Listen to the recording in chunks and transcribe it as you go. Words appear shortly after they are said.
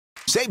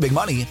Save big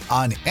money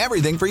on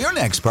everything for your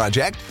next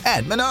project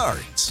at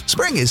Menards.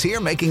 Spring is here,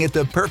 making it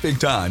the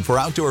perfect time for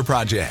outdoor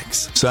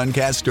projects.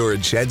 Suncast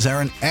storage sheds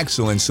are an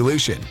excellent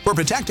solution for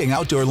protecting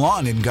outdoor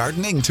lawn and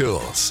gardening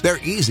tools.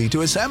 They're easy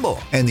to assemble,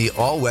 and the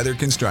all-weather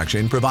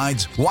construction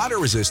provides water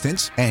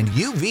resistance and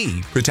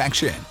UV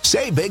protection.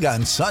 Save big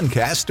on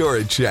Suncast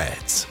storage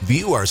sheds.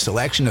 View our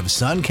selection of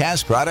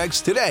Suncast products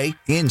today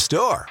in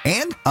store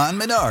and on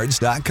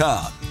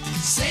Menards.com.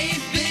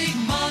 Save big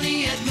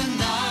money at Menards.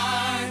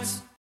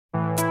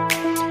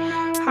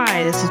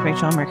 Hi, this is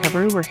Rachel in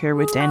recovery. We're here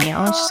with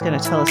Danielle, and she's going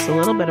to tell us a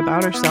little bit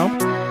about herself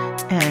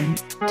and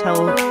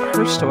tell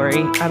her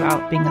story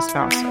about being a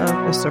spouse of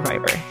a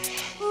survivor.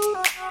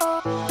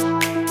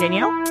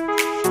 Danielle?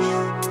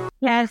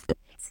 Yes.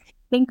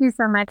 Thank you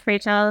so much,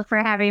 Rachel, for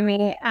having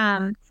me.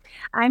 I'm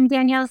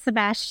Danielle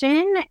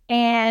Sebastian,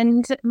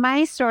 and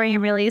my story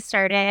really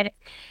started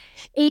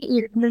 8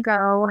 years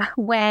ago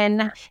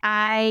when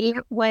I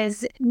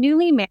was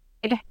newly married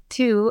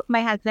to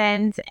my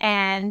husband,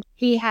 and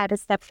he had a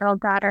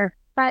step-year-old daughter.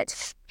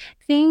 But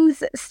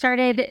things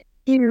started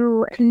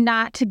to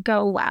not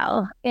go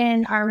well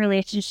in our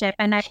relationship,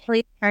 and I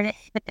really started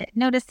to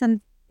notice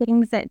some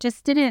things that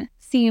just didn't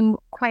seem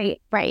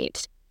quite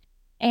right.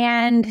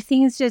 And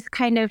things just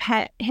kind of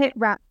hit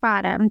rock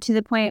bottom to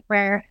the point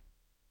where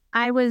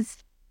I was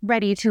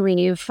ready to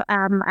leave.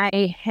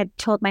 I had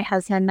told my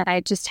husband that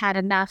I just had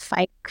enough.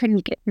 I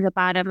couldn't get to the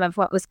bottom of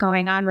what was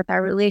going on with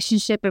our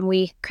relationship, and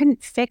we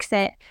couldn't fix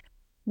it.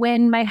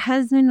 When my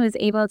husband was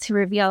able to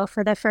reveal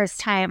for the first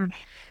time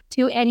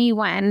to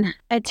anyone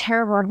a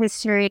terrible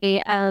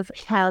history of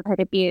childhood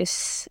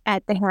abuse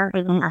at the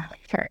Harvard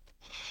Church.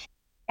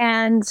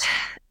 And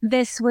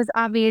this was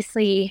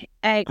obviously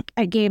a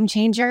game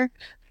changer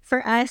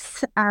for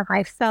us.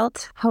 I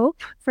felt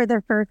hope for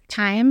the first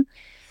time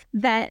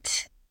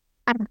that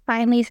I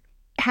finally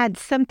had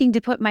something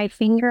to put my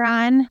finger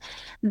on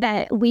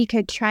that we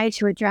could try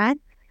to address.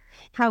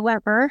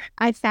 However,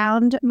 I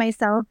found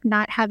myself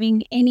not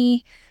having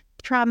any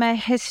trauma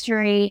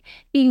history,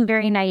 being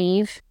very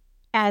naive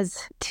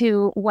as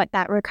to what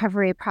that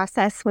recovery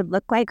process would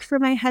look like for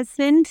my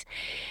husband.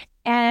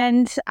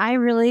 And I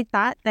really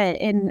thought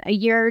that in a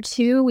year or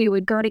two, we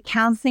would go to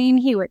counseling,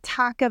 he would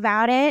talk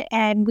about it,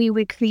 and we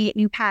would create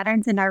new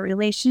patterns in our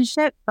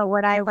relationship. But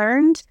what I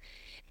learned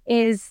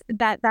is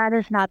that that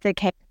is not the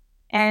case.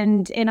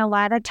 And in a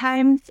lot of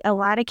times, a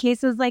lot of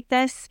cases like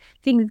this,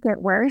 things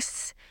get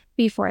worse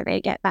before they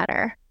get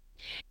better.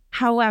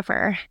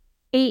 However,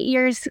 8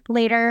 years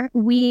later,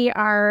 we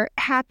are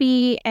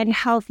happy and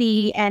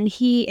healthy, and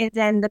he is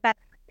in the best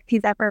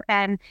he's ever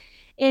been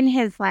in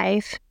his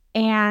life.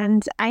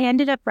 And I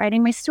ended up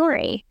writing my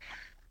story.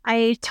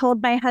 I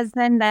told my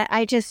husband that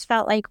I just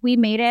felt like we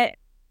made it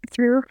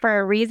through for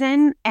a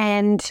reason,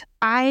 and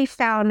I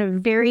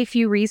found very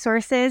few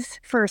resources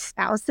for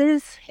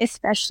spouses,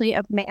 especially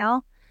of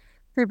male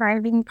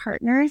surviving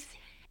partners,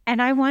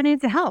 and I wanted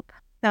to help.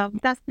 So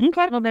that's a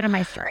little bit of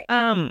my story.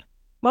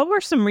 What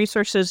were some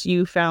resources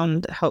you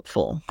found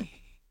helpful?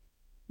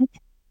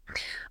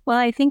 Well,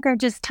 I think I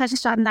just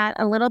touched on that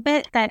a little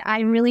bit, that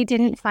I really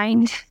didn't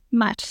find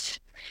much.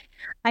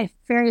 I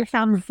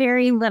found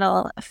very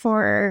little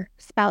for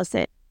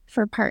spouses,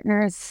 for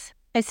partners,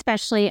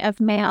 especially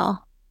of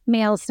male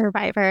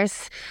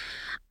survivors.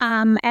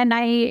 And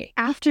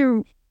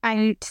after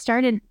I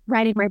started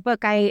writing my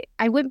book, I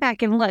went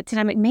back and looked, and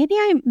I'm like, maybe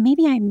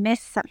I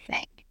missed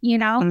something, you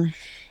know?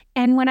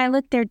 And when I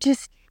looked, they're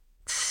just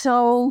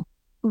so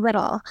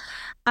little.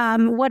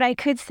 What I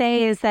could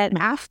say is that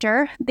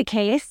after the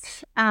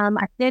case,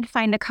 I did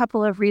find a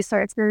couple of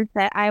resources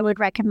that I would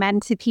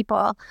recommend to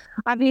people,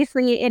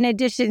 obviously in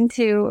addition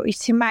to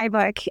my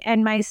book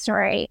and my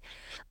story.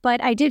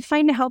 But I did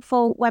find a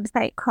helpful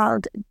website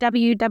called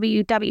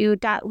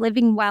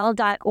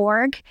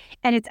www.livingwell.org,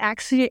 and it's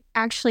actually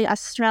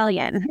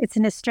Australian. It's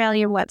an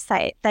Australian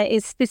website that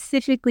is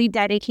specifically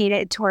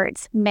dedicated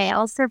towards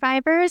male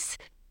survivors,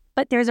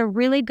 but there's a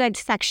really good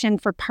section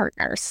for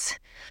partners.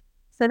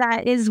 So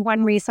that is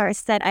one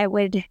resource that I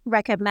would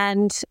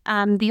recommend.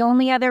 The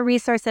only other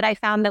resource that I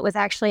found that was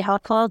actually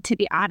helpful, to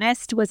be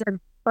honest, was a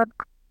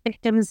book,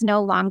 Victims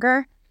No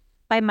Longer,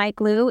 by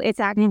Mike Liu. It's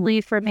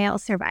actually for male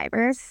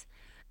survivors.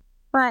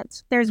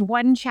 But there's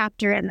one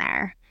chapter in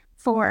there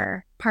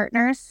for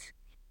partners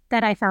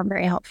that I found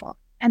very helpful.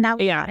 And that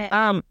was about it.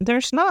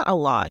 There's not a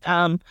lot.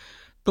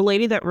 The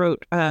lady that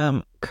wrote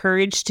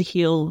Courage to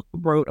Heal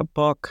wrote a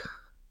book.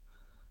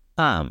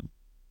 And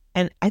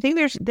I think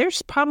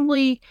there's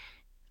probably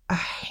a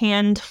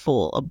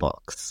handful of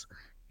books.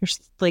 There's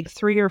like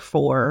 3 or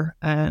 4,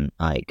 and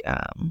like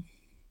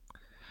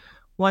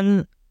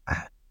one,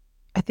 I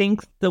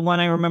think the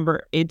one I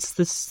remember, it's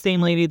the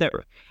same lady that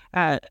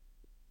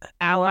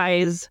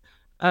Allies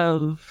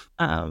of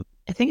I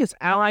think it's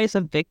Allies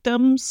of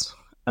Victims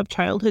of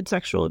Childhood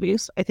Sexual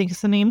Abuse, I think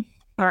is the name,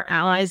 or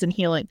Allies in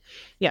Healing.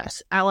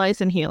 Yes,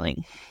 Allies in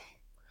Healing.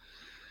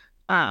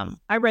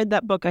 I read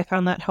that book. I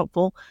found that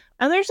helpful.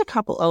 And there's a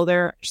couple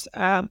others.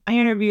 I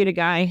interviewed a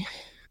guy,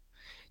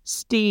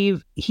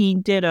 Steve. He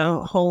did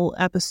a whole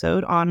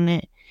episode on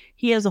it.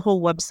 he has a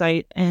whole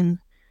website and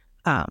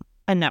a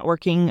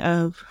networking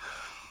of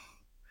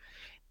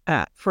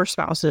for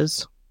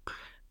spouses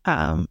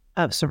of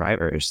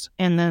survivors.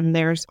 And then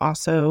there's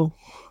also,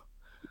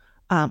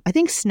 I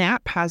think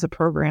SNAP has a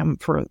program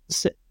for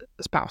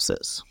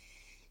spouses.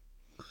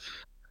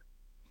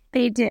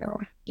 They do.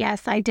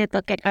 Yes, I did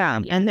look at it.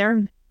 And they're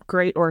a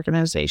great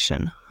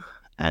organization.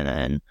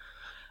 And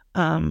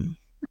then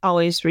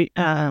always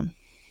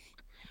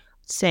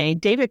say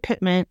David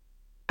Pittman,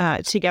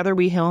 Together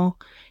We Heal.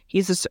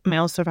 He's a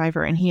male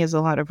survivor, and he has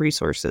a lot of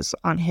resources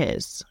on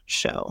his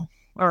show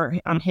or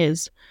on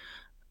his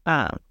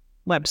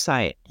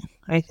website,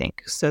 I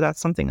think. So that's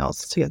something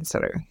else to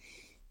consider.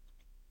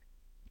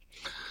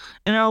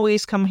 And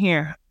always come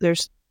here.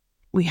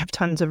 We have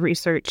tons of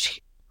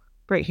research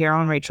right here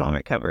on Rachel in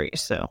Recovery.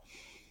 So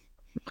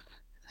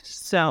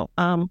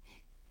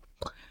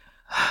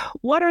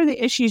what are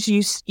the issues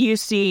you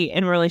see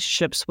in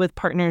relationships with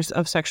partners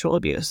of sexual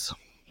abuse?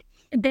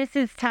 This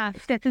is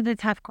tough. This is a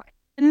tough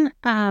question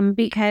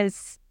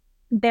because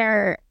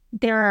there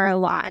are a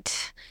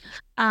lot.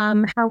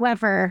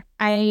 However,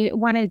 I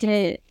wanted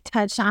to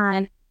touch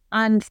on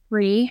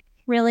three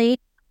really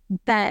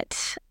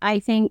that I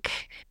think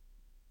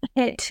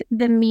hit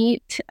the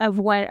meat of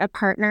what a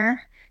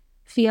partner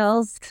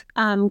feels,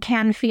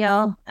 can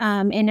feel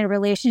in a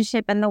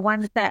relationship, and the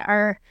ones that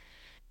are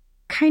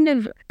kind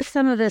of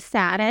some of the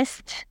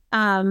saddest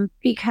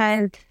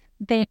because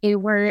they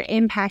were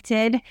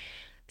impacted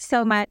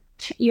so much.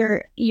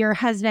 Your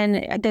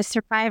husband, the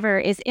survivor,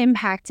 is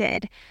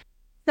impacted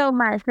so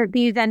much that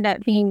these end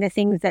up being the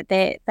things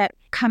that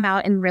come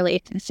out in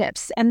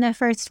relationships. And the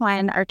first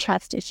one are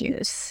trust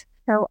issues.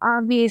 So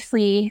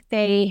obviously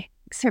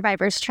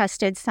survivors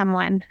trusted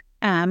someone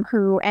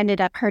who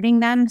ended up hurting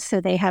them. So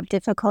they have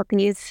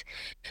difficulties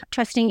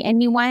trusting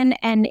anyone.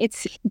 And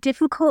it's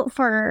difficult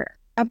for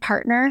a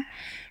partner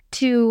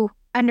to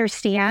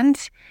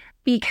understand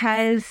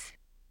because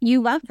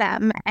you love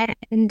them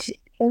and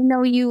they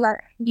know you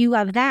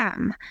love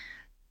them,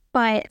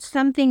 but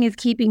something is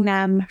keeping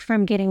them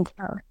from getting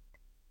close.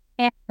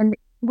 And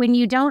when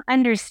you don't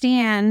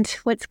understand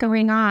what's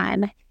going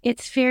on,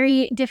 it's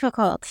very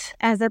difficult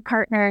as a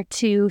partner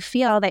to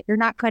feel that you're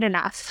not good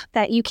enough,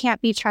 that you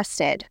can't be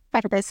trusted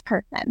by this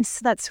person. So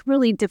that's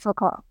really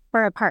difficult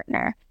for a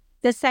partner.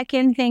 The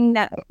second thing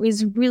that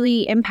is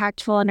really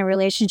impactful in a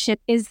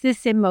relationship is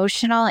this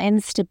emotional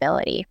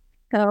instability.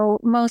 So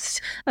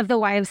most of the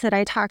wives that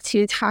I talk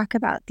to talk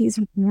about these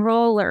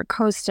roller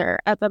coaster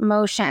of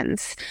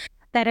emotions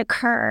that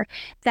occur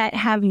that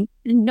have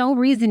no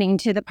reasoning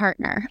to the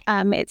partner.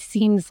 It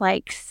seems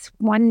like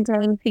one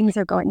day things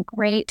are going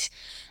great.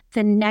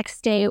 The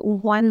next day,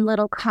 one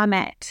little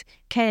comment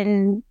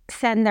can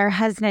send their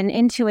husband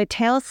into a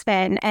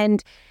tailspin.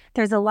 And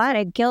there's a lot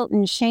of guilt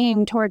and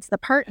shame towards the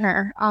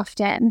partner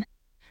often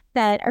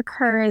that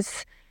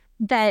occurs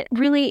that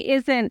really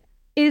isn't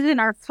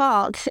our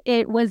fault.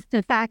 It was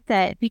the fact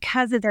that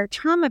because of their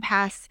trauma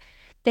past,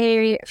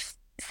 they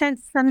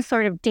sense some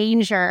sort of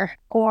danger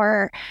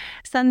or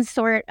some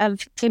sort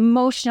of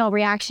emotional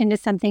reaction to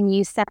something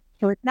you said.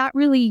 So it's not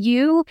really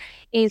you,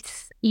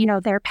 it's,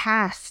 their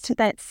past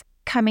that's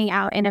coming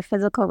out in a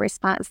physical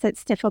response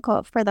that's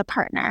difficult for the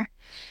partner.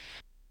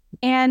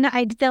 And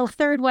the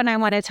third one I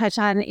want to touch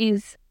on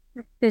is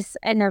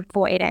an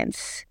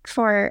avoidance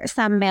for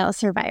some male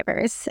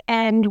survivors.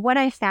 And what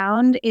I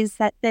found is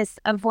that this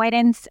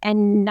avoidance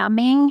and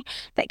numbing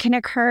that can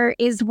occur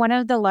is one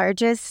of the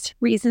largest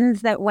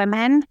reasons that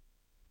women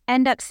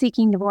end up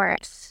seeking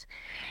divorce.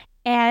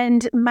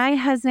 And my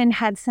husband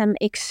had some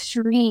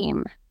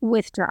extreme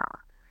withdrawal.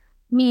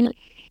 I mean,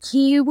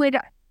 he would,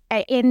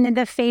 in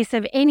the face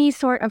of any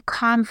sort of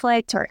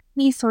conflict or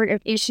any sort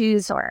of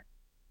issues, or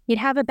he'd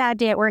have a bad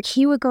day at work,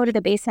 he would go to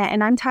the basement,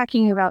 and I'm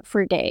talking about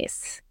for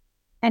days,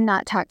 and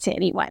not talk to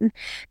anyone.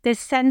 This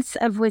sense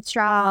of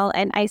withdrawal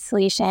and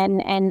isolation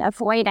and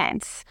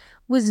avoidance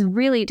was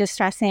really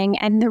distressing.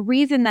 And the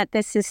reason that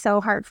this is so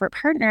hard for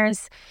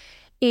partners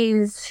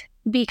is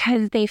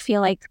because they feel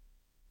like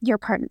their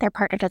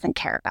partner doesn't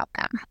care about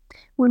them,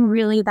 when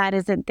really that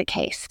isn't the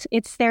case.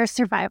 It's their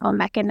survival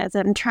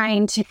mechanism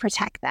trying to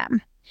protect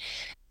them.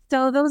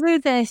 So those are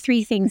the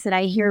three things that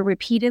I hear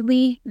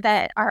repeatedly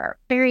that are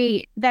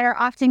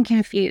often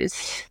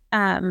confused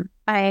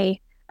by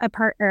a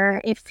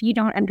partner if you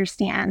don't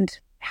understand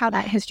how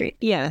that history.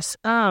 Yes.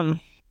 As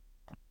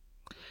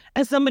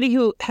somebody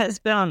who has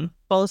been on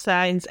both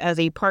sides as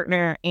a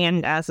partner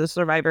and as a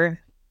survivor,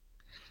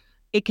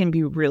 it can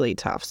be really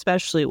tough,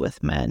 especially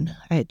with men.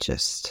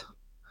 Because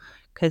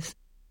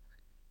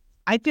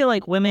I feel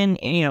like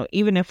women,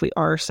 even if we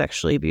are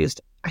sexually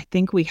abused, I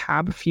think we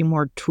have a few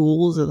more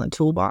tools in the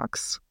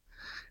toolbox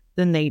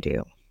than they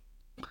do.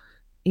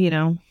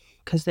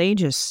 Because they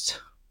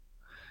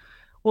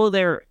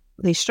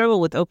struggle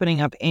with opening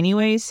up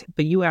anyways,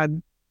 but you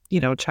add,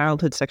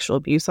 childhood sexual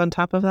abuse on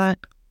top of that,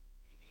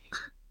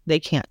 they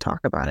can't talk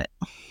about it.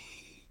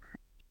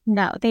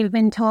 No, they've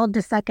been told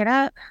to suck it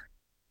up.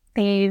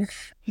 They've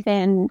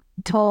been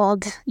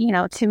told,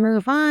 to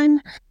move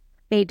on.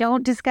 They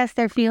don't discuss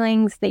their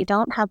feelings. They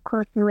don't have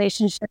close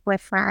relationship with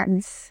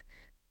friends.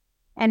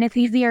 And it's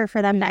easier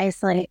for them to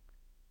isolate.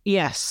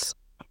 Yes.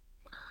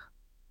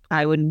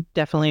 I would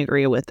definitely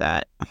agree with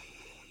that.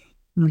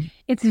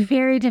 It's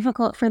very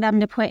difficult for them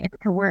to put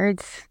into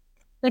words,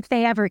 if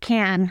they ever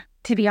can,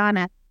 to be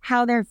honest,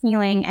 how they're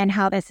feeling and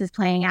how this is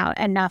playing out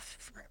enough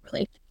for a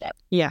relationship.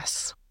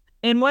 Yes.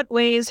 In what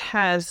ways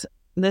has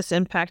this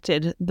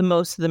impacted the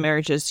most of the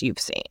marriages you've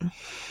seen?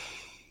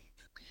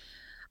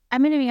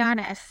 I'm going to be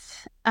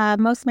honest.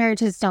 Most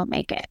marriages don't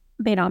make it.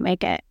 They don't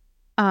make it.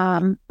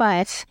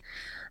 But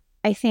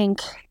I think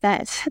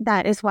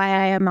that is why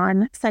I am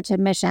on such a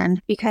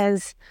mission,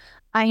 because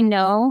I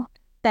know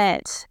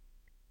that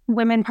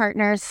women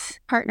partners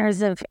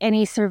of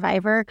any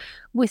survivor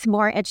with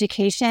more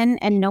education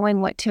and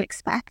knowing what to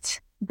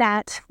expect,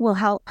 that will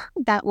help.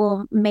 That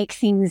will make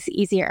things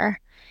easier.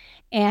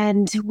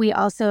 And we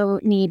also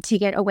need to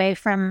get away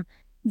from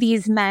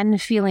these men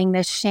feeling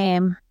this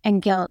shame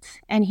and guilt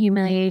and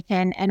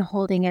humiliation and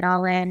holding it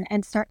all in,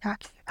 and start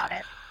talking about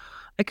it.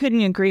 I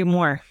couldn't agree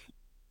more.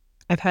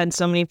 I've had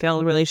so many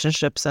failed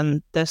relationships,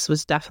 and this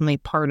was definitely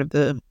part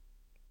of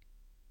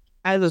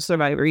as a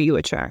survivor, you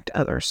attract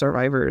other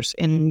survivors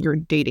in your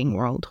dating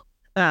world.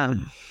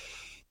 And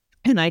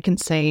I can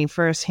say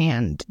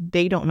firsthand,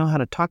 they don't know how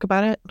to talk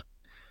about it.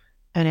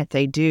 And if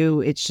they do,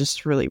 it's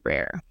just really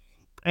rare.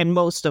 And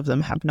most of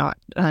them have not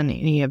done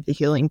any of the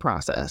healing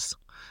process,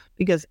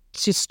 because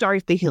to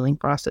start the healing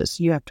process,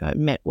 you have to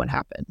admit what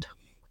happened.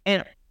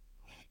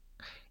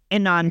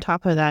 And on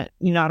top of that,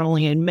 you not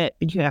only admit,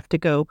 but you have to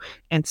go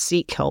and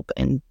seek help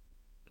and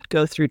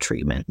go through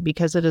treatment,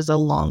 because it is a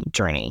long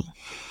journey.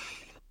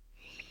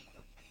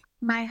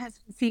 My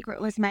husband's secret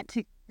was meant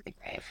to go to the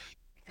grave.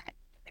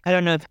 I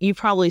don't know if you've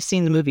probably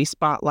seen the movie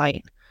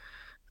Spotlight.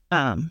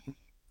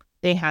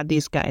 They had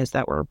these guys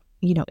that were,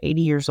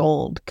 80 years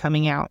old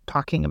coming out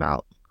talking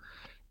about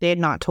they had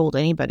not told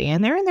anybody,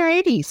 and they're in their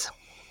 80s.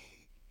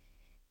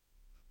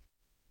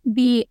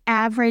 The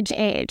average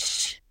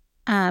age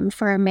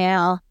for a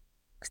male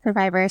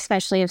survivor,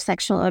 especially of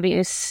sexual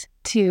abuse,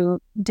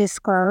 to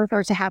disclose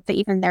or to have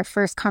even their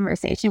first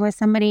conversation with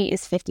somebody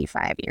is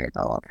 55 years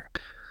old.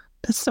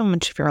 That's so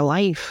much of your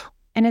life.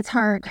 And it's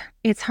hard.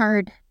 It's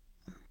hard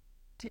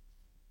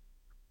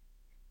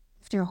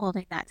after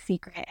holding that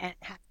secret and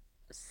having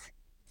those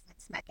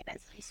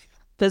mechanisms.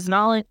 Does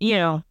knowledge,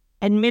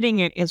 admitting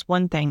it is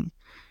one thing.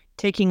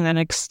 Taking the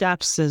next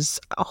steps is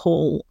a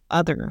whole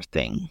other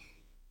thing.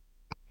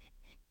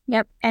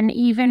 Yep. And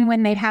even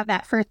when they have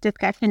that first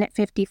discussion at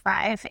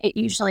 55, it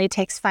usually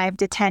takes 5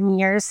 to 10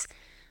 years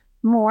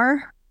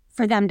more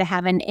for them to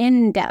have an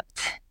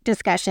in-depth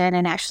discussion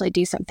and actually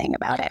do something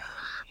about it.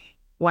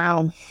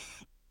 Wow.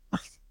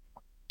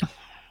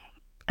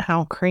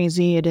 How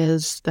crazy it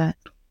is that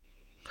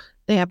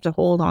they have to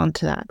hold on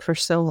to that for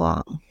so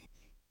long.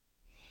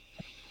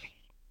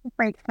 It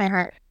breaks my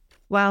heart.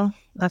 Well,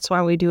 that's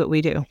why we do what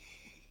we do.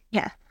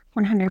 Yeah,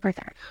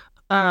 100%.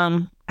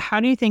 How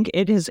do you think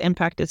it has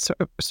impacted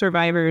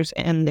survivors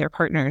and their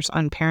partners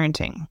on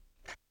parenting?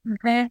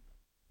 This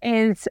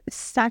is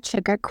such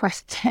a good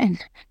question.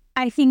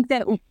 I think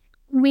that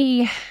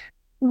we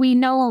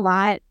know a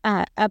lot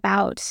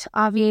about,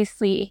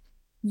 obviously,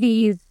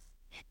 these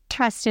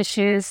trust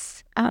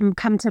issues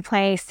come to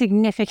play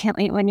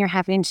significantly when you're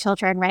having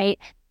children, right?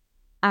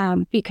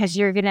 Because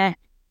you're going to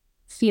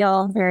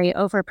feel very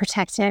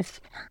overprotective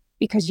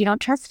because you don't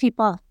trust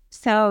people.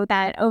 So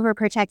that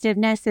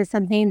overprotectiveness is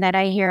something that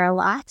I hear a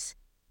lot.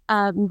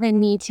 The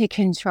need to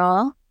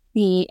control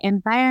the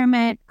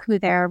environment, who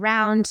they're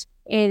around,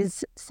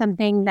 is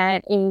something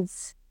that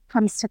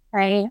comes to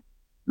play.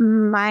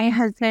 My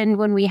husband,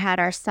 when we had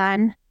our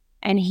son,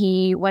 and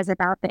he was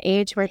about the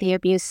age where the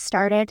abuse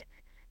started,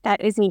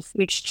 that is a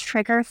huge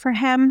trigger for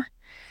him.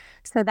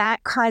 So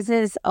that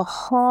causes a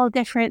whole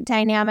different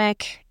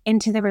dynamic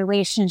into the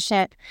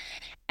relationship.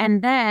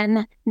 And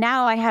then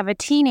now I have a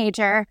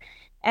teenager,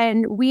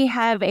 and we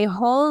have a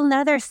whole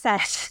nother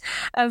set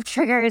of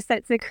triggers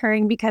that's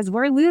occurring because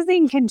we're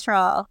losing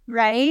control,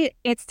 right?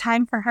 It's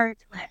time for her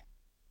to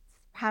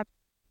have,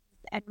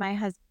 and my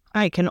husband.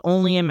 I can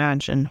only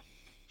imagine.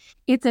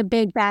 It's a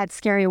big, bad,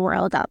 scary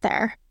world out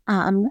there.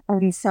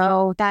 And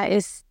so that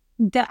is,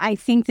 I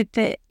think that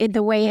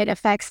the way it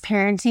affects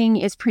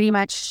parenting is pretty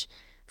much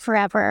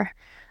forever.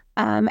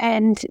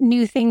 And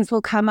new things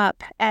will come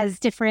up as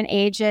different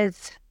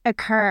ages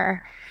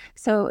occur.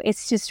 So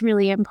it's just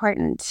really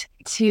important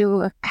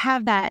to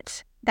have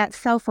that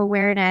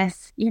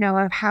self-awareness,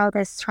 of how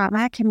this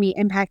trauma can be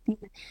impacting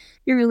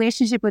your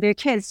relationship with your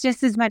kids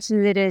just as much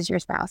as it is your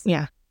spouse.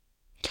 Yeah.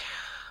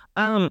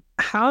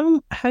 How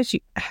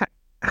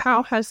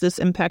has this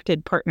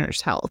impacted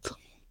partners' health?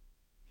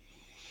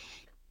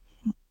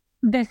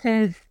 This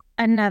is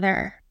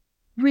another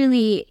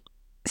really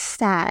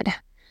sad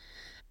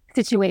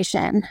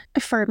situation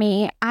for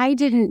me. I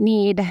didn't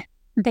need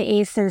the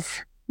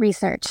ACEs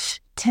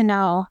research to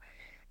know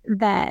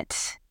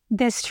that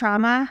this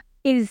trauma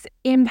is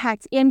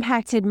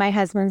impacted my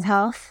husband's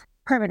health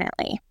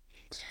permanently.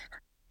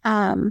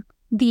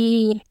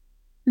 The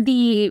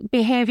the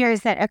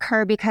behaviors that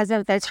occur because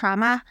of the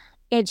trauma,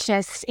 it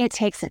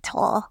takes a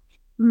toll.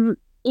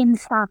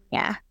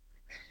 Insomnia,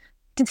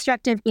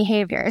 destructive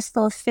behaviors,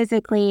 both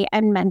physically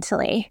and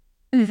mentally,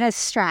 the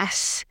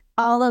stress,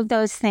 all of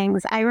those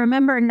things. I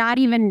remember not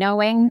even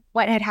knowing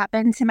what had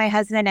happened to my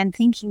husband and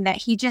thinking that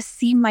he just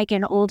seemed like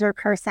an older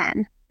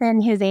person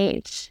than his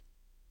age.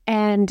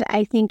 And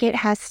I think it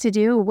has to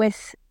do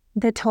with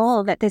the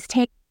toll that this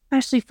takes,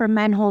 especially for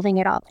men holding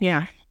it all.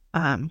 Yeah.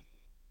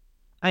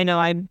 I know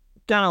I've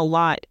done a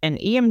lot, and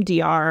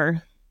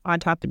EMDR on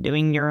top of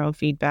doing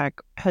neurofeedback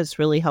has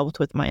really helped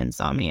with my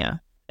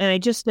insomnia. And I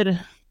just did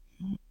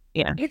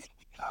it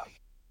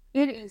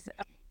is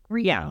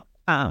real. Yeah.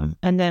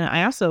 And then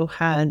I also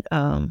had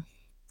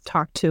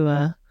talked to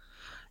a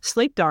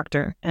sleep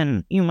doctor,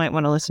 and you might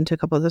want to listen to a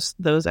couple of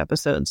those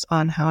episodes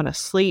on how to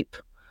sleep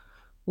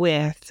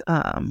with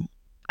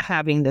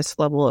having this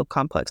level of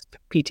complex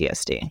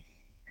PTSD.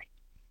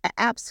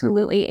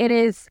 Absolutely. It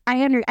is.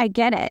 I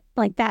get it.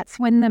 Like, that's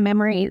when the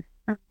memories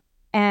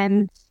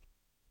and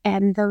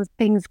those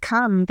things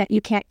come that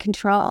you can't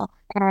control.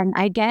 And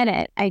I get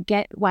it. I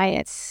get why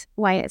it's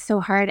so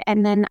hard.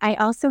 And then I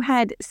also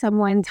had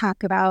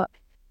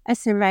a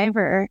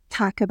survivor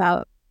talk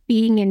about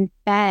being in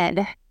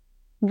bed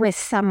with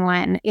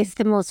someone is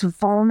the most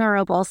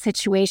vulnerable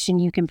situation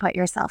you can put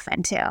yourself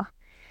into.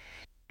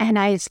 And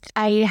I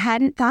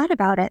hadn't thought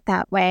about it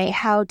that way,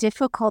 how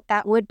difficult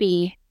that would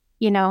be,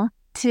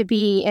 to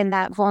be in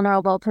that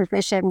vulnerable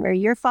position where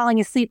you're falling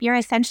asleep, you're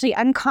essentially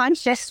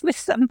unconscious with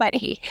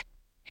somebody,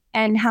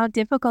 and how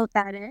difficult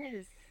that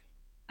is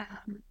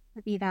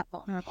to be that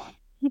vulnerable.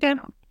 Okay.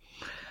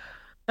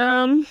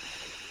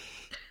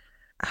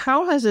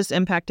 How has this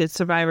impacted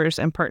survivors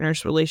and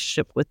partners'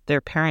 relationship with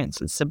their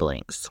parents and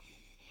siblings?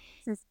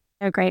 This is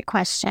a great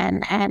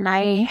question. And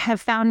I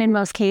have found in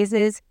most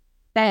cases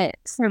that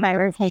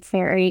survivors have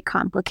very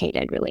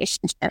complicated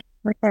relationships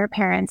with their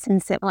parents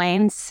and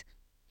siblings,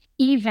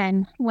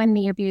 even when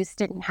the abuse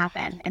didn't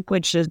happen.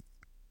 Which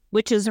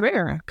is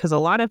rare, because a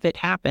lot of it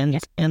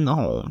happens in the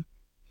home.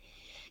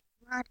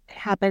 A lot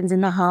happens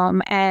in the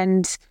home,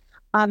 and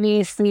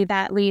obviously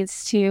that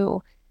leads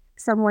to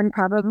someone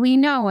probably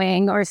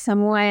knowing or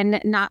someone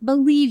not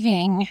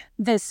believing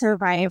the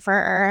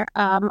survivor,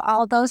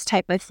 all those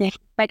type of things.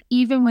 But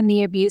even when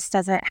the abuse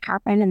doesn't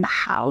happen in the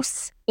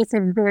house, it's a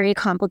very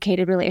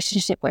complicated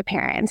relationship with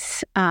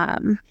parents.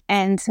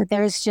 And so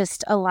there's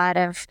just a lot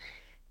of,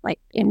 like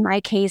in my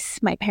case,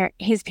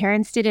 his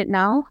parents didn't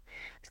know.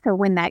 So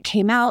when that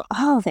came out,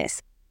 all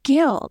this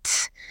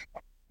guilt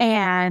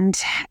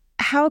and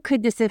how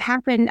could this have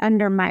happened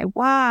under my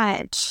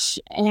watch,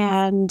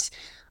 and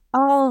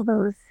all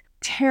those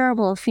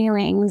terrible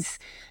feelings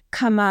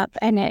come up,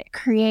 and it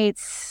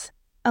creates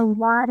a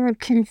lot of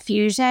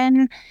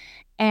confusion,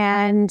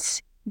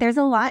 and there's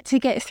a lot to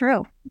get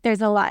through.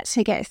 There's a lot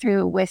to get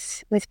through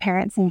with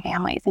parents and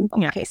families in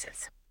both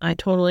cases. I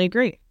totally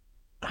agree.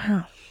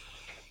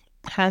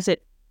 Has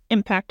it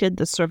impacted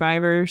the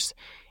survivors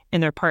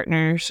and their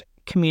partners'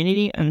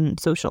 community and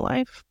social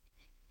life?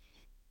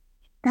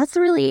 That's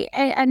really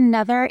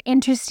another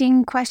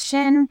interesting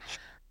question,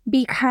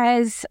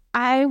 because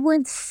I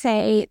would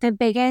say the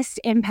biggest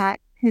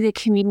impact to the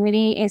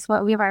community is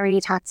what we've already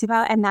talked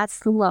about, and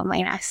that's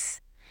loneliness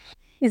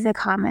is a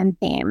common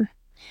theme.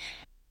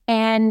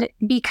 And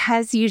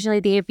because usually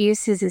the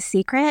abuse is a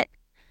secret,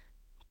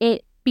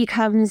 it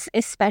becomes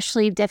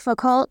especially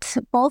difficult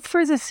both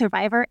for the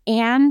survivor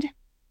and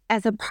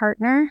as a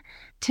partner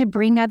to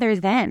bring others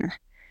in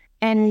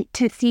and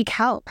to seek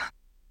help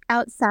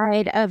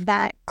outside of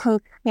that close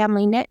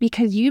family knit,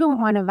 because you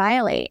don't want to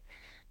violate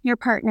your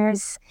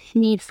partner's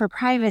need for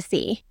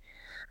privacy.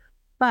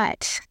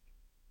 But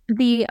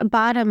the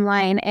bottom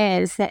line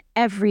is that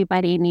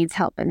everybody needs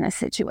help in this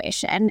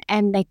situation.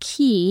 And the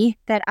key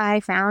that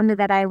I found,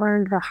 that I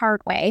learned the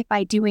hard way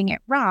by doing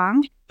it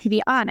wrong, to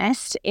be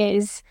honest,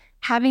 is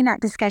having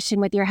that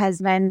discussion with your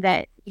husband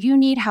that you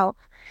need help.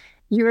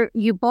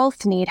 You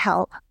both need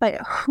help, but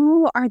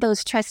who are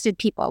those trusted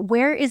people?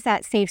 Where is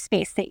that safe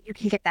space that you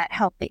can get that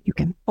help that you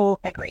can both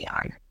agree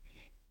on?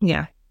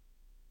 Yeah,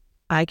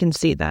 I can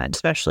see that,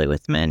 especially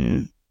with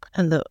men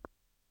and the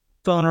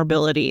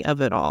vulnerability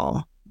of it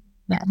all.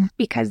 Yeah,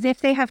 because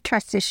if they have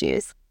trust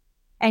issues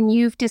and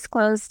you've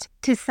disclosed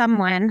to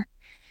someone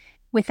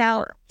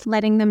without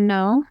letting them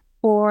know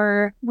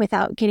or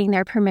without getting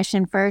their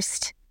permission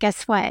first,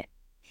 guess what?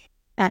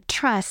 That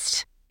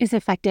trust is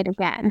affected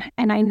again.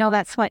 And I know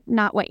that's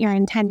not what you're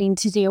intending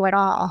to do at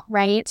all,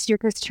 right? You're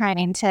just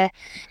trying to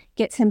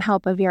get some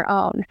help of your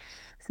own.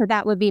 So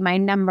that would be my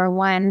number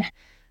one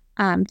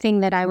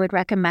thing that I would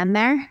recommend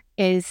there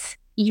is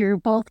you're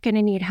both going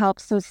to need help.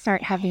 So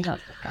start having those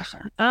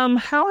discussions.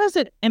 How has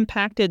it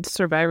impacted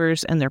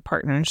survivors and their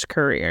partners'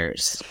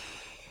 careers?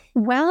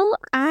 Well,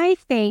 I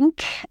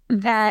think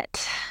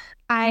that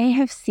I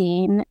have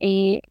seen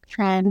a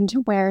trend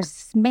where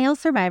male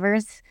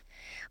survivors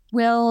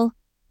will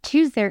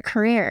choose their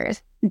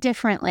careers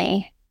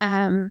differently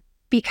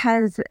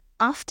because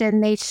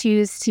often they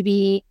choose to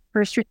be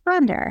first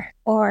responder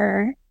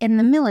or in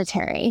the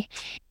military.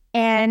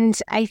 And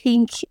I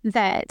think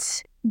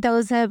that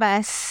those of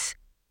us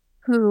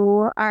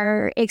who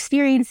are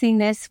experiencing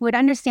this would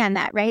understand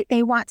that, right?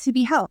 They want to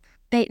be helped.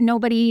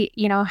 Nobody,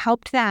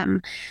 helped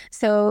them.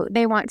 So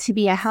they want to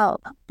be a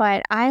help.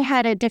 But I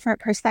had a different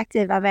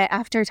perspective of it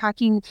after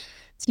talking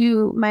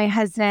to my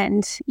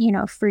husband,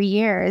 for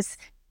years.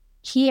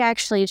 He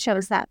actually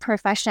chose that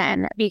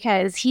profession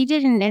because he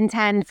didn't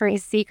intend for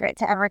his secret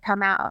to ever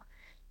come out.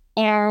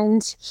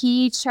 And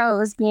he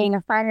chose being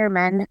a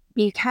fireman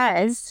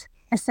because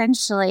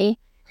essentially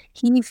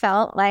he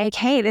felt like,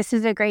 hey, this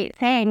is a great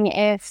thing.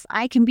 If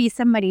I can be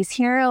somebody's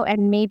hero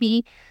and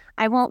maybe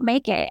I won't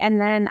make it and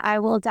then I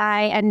will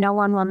die and no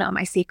one will know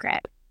my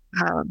secret.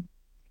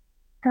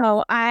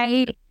 So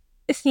I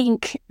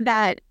think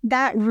that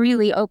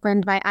really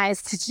opened my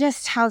eyes to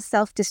just how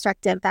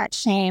self-destructive that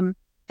shame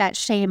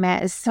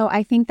is. So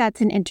I think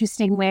that's an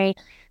interesting way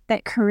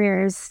that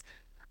careers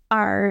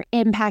are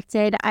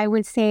impacted. I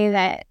would say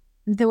that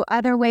the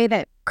other way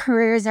that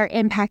careers are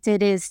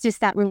impacted is just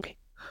that.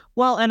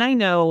 Well, and I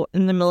know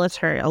in the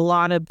military, a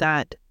lot of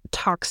that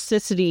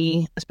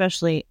toxicity,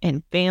 especially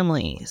in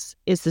families,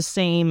 is the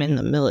same in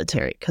the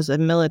military because the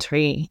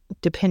military,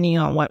 depending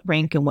on what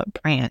rank and what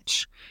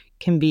branch,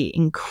 can be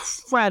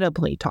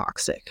incredibly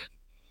toxic.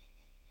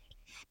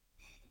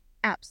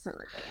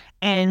 Absolutely.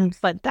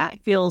 But that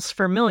feels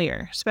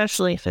familiar,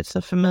 especially if it's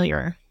a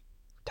familiar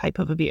type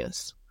of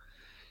abuse.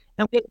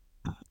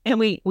 And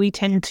we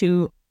tend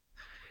to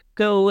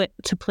go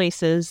to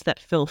places that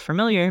feel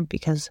familiar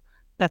because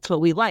that's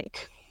what we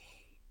like,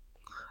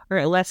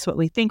 or that's what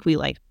we think we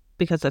like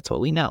because that's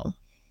what we know.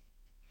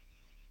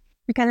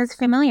 Because it's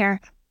familiar,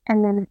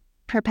 and then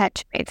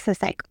perpetuates the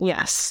cycle.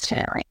 Yes.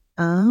 Totally.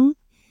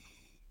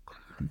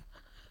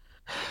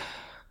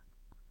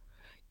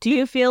 Do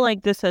you feel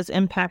like this has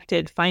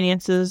impacted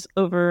finances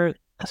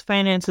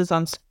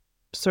on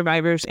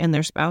survivors and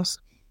their spouse?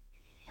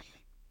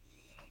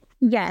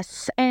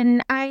 Yes.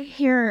 And I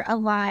hear a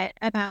lot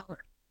about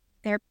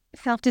their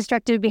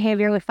self-destructive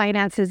behavior with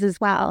finances as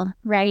well,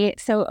 right?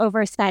 So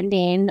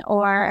overspending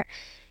or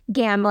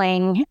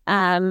gambling,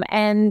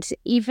 and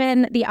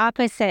even the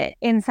opposite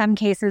in some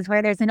cases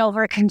where there's an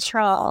over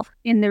control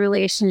in the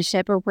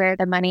relationship or where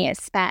the money is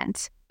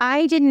spent.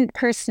 I didn't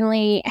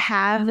personally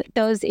have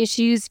those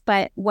issues,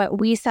 but what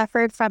we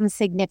suffered from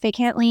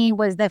significantly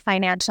was the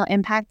financial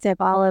impact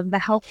of all of the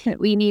help that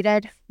we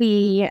needed.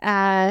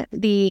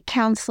 The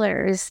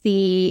counselors,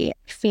 the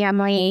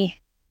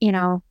family,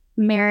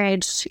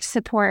 marriage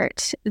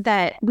support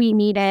that we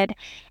needed,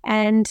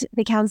 and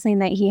the counseling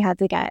that he had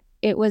to get.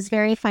 It was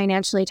very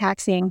financially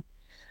taxing.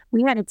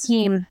 We had a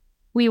team.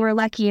 We were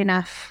lucky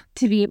enough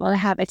to be able to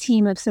have a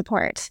team of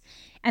support,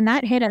 and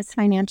that hit us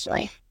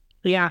financially.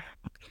 Yeah.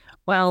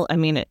 Well, I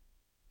mean,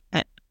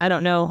 I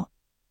don't know.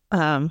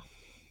 I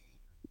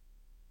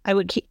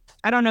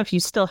don't know if you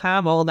still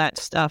have all that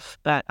stuff,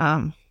 but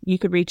you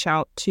could reach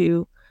out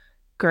to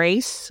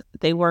Grace.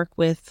 They work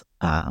with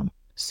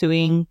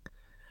suing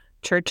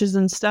churches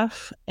and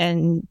stuff,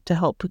 and to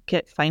help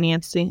get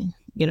financing,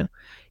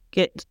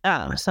 get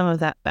some of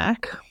that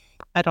back.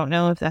 I don't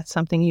know if that's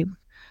something you've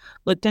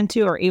looked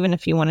into, or even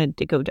if you wanted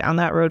to go down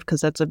that road,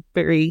 because that's a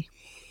very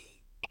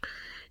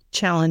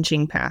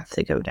challenging path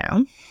to go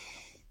down.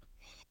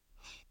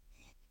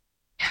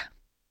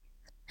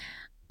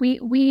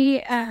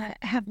 We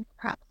have no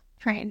problem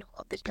trying to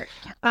hold the church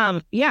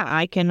account. Yeah,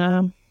 I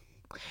can.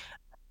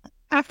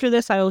 After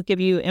this, I will give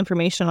you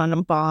information on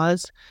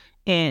Boz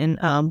and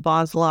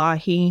Boz Law.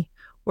 He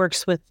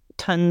works with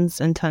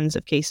tons and tons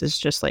of cases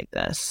just like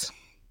this.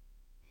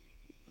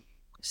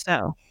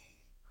 So,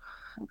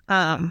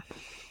 how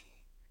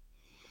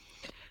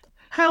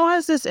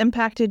has this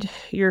impacted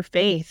your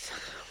faith?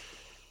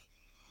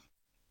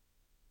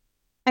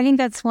 I think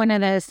that's one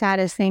of the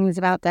saddest things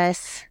about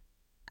this.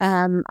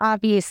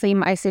 Obviously,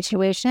 my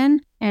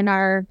situation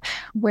and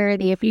where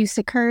the abuse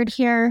occurred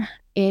here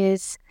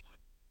is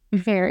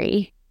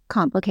very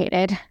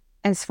complicated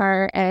as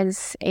far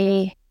as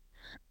a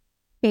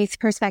faith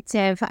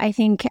perspective. I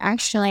think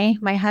actually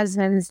my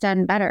husband's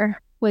done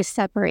better with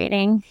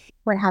separating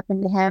what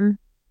happened to him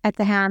at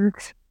the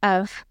hands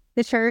of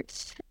the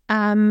church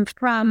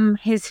from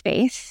his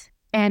faith,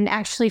 and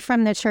actually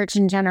from the church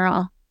in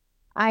general.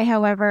 I,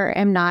 however,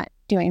 am not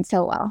doing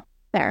so well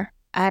there.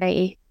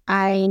 I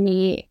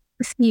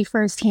see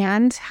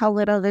firsthand how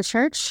little the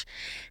church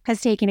has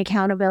taken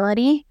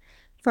accountability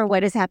for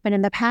what has happened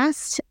in the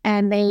past,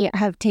 and they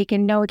have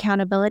taken no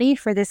accountability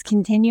for this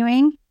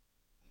continuing.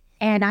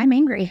 And I'm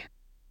angry.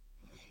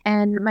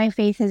 And my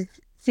faith has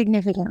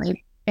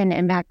significantly been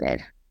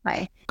impacted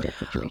by this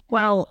situation.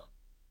 Well,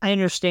 I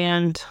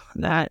understand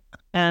that.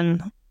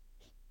 And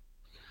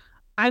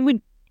I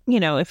would,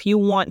 if you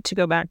want to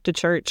go back to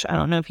church, I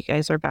don't know if you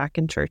guys are back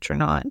in church or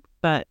not,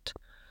 but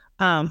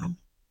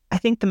I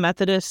think the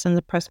Methodist and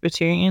the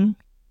Presbyterian,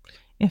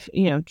 if,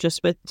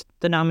 just with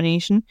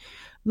denomination,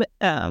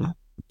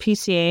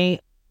 PCA,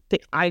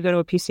 I go to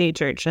a PCA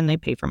church and they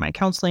pay for my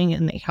counseling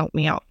and they help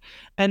me out.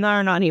 And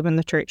they're not even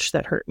the church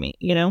that hurt me,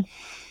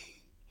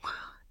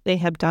 they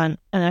have done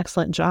an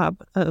excellent job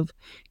of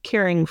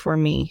caring for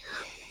me.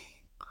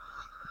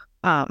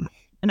 And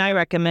I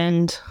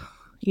recommend,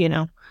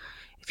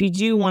 if you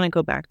do want to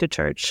go back to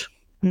church,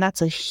 and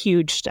that's a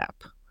huge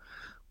step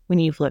when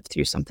you've lived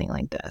through something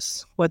like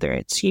this, whether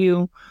it's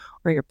you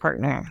or your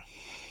partner.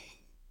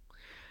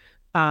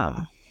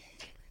 And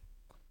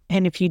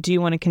if you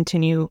do want to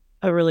continue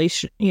a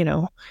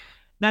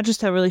not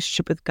just a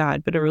relationship with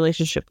God, but a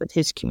relationship with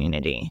his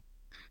community.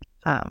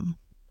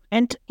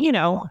 And,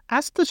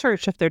 ask the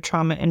church if they're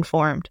trauma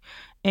informed,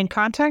 and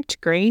contact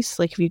Grace.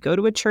 Like if you go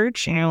to a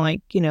church and you're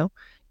like, you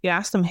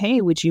ask them,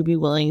 hey, would you be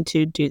willing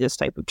to do this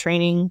type of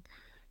training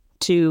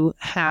to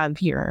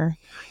have your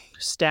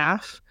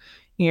staff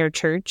in your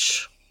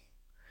church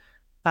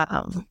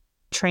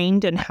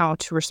trained in how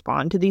to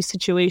respond to these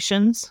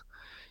situations,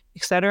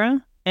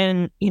 etc.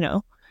 And,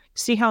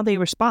 see how they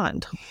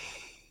respond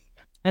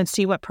and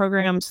see what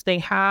programs they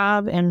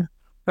have and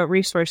what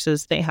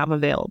resources they have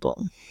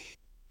available.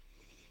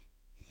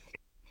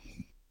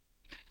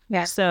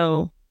 Yeah.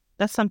 So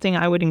that's something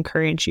I would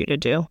encourage you to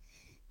do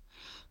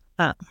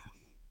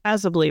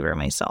as a believer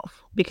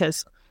myself,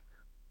 because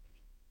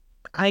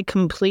I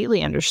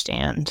completely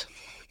understand,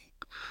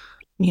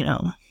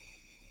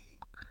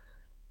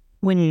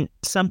 when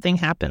something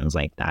happens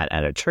like that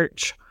at a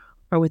church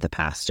or with a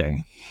pastor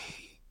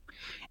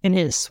and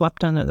it is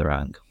swept under the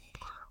rug,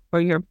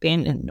 or you're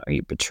abandoned or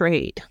you're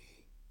betrayed.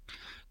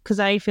 Because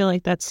I feel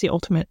like that's the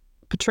ultimate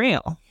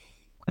betrayal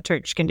a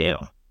church can do.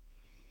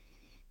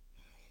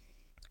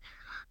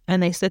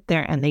 And they sit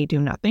there and they do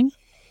nothing.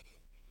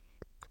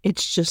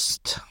 It's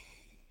just,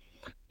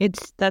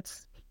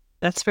 that's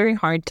very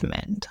hard to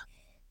mend.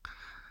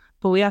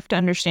 But we have to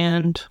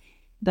understand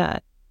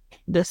that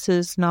this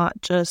is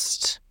not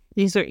just,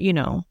 these are,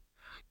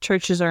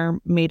 churches are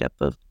made up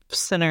of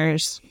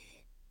sinners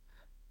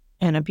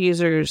and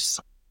abusers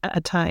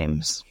at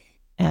times.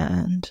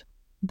 And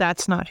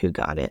that's not who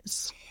God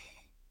is.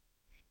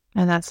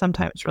 And that's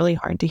sometimes really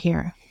hard to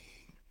hear.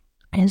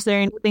 Is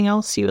there anything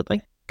else you would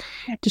like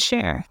to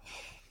share?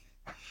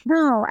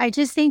 No, I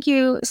just thank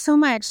you so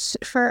much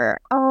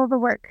for all the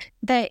work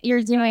that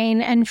you're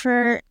doing and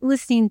for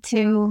listening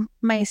to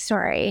my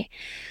story.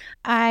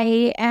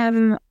 I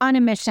am on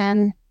a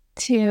mission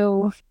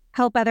to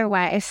help other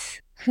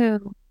wives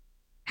who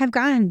have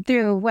gone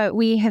through what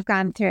we have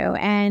gone through,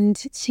 and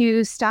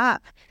to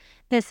stop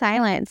the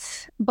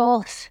silence,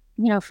 both,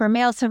 for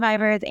male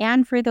survivors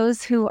and for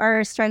those who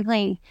are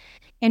struggling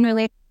in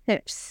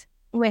relationships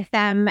with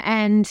them.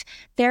 And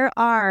there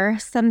are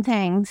some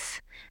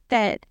things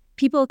that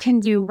people can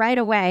do right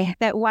away,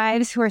 that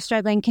wives who are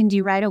struggling can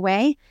do right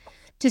away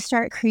to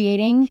start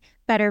creating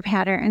better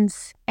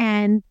patterns.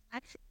 And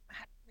that's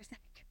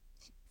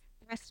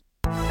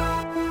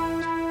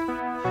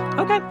 100%.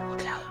 Okay.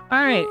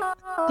 All right.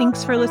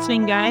 Thanks for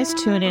listening, guys.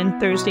 Tune in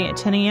Thursday at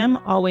 10 a.m.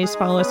 Always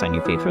follow us on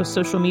your favorite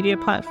social media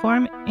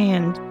platform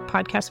and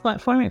podcast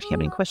platform. If you have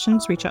any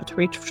questions, reach out to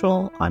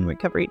Rachel on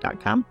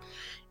recovery.com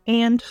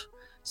and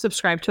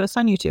subscribe to us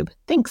on YouTube.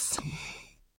 Thanks.